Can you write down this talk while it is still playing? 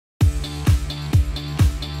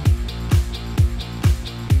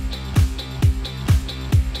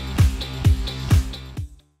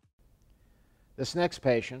This next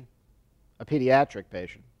patient, a pediatric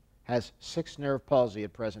patient, has 6 nerve palsy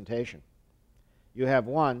at presentation. You have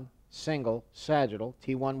one single sagittal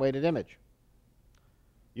T1 weighted image.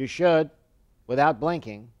 You should, without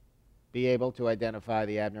blinking, be able to identify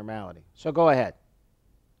the abnormality. So go ahead.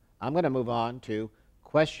 I'm going to move on to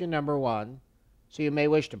question number 1. So you may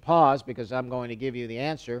wish to pause because I'm going to give you the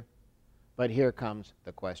answer, but here comes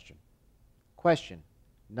the question. Question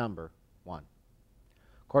number 1.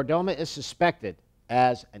 Chordoma is suspected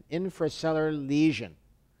as an infracellular lesion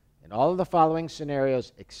in all of the following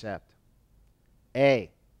scenarios except A.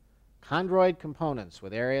 Chondroid components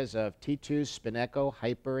with areas of T2 spineco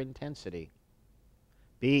hyperintensity.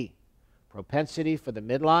 B. Propensity for the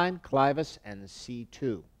midline, clivus, and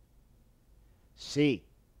C2. C.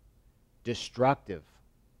 Destructive.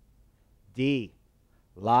 D.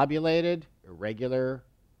 Lobulated, irregular,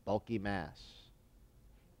 bulky mass.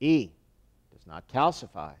 E. Does not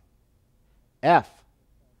calcify. F.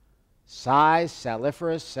 Size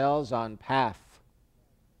saliferous cells on path.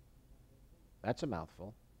 That's a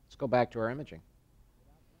mouthful. Let's go back to our imaging.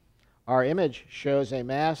 Our image shows a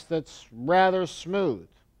mass that's rather smooth,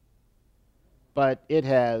 but it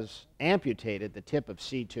has amputated the tip of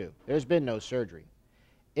C2. There's been no surgery.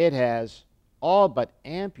 It has all but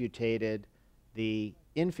amputated the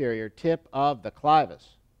inferior tip of the clivus.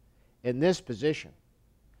 In this position,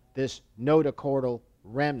 this notochordal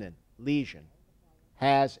remnant lesion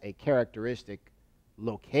has a characteristic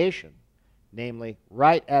location, namely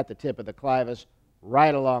right at the tip of the clivus,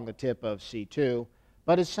 right along the tip of C2,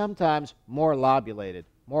 but is sometimes more lobulated,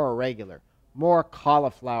 more irregular, more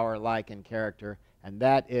cauliflower-like in character, and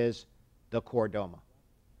that is the chordoma.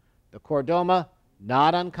 The chordoma,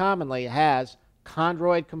 not uncommonly, has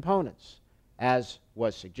chondroid components, as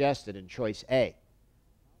was suggested in choice A.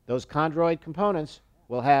 Those chondroid components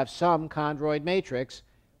will have some chondroid matrix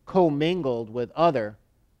commingled with other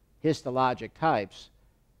histologic types,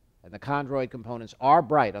 and the chondroid components are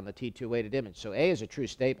bright on the T2 weighted image. So A is a true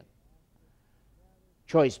statement.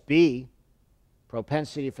 Choice B,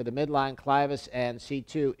 propensity for the midline, clivus, and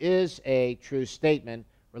C2 is a true statement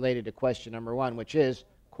related to question number 1, which is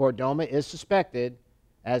chordoma is suspected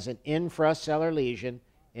as an infracellular lesion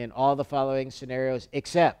in all the following scenarios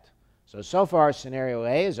except. So far scenario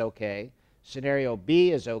A is okay, scenario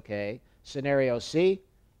B is okay, scenario C,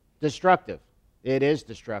 destructive. It is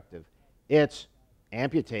destructive. It's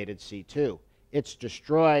amputated C2. It's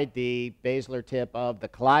destroyed the basilar tip of the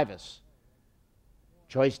clivus.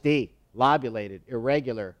 Choice D, lobulated,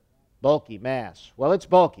 irregular, bulky mass. Well, it's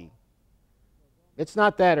bulky. It's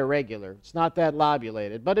not that irregular. It's not that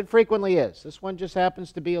lobulated, but it frequently is. This one just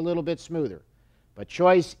happens to be a little bit smoother. But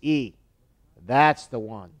choice E, that's the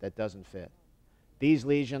one that doesn't fit. These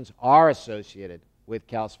lesions are associated with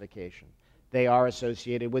calcification. They are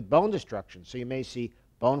associated with bone destruction. So you may see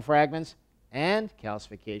bone fragments and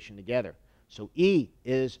calcification together. So E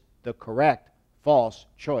is the correct false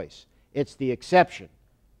choice. It's the exception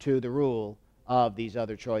to the rule of these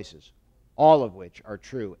other choices, all of which are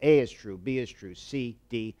true. A is true, B is true, C,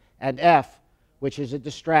 D, and F, which is a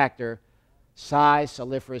distractor, size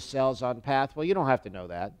saliferous cells on path. Well, you don't have to know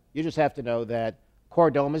that. You just have to know that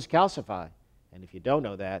chordomas calcify. And if you don't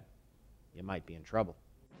know that, you might be in trouble.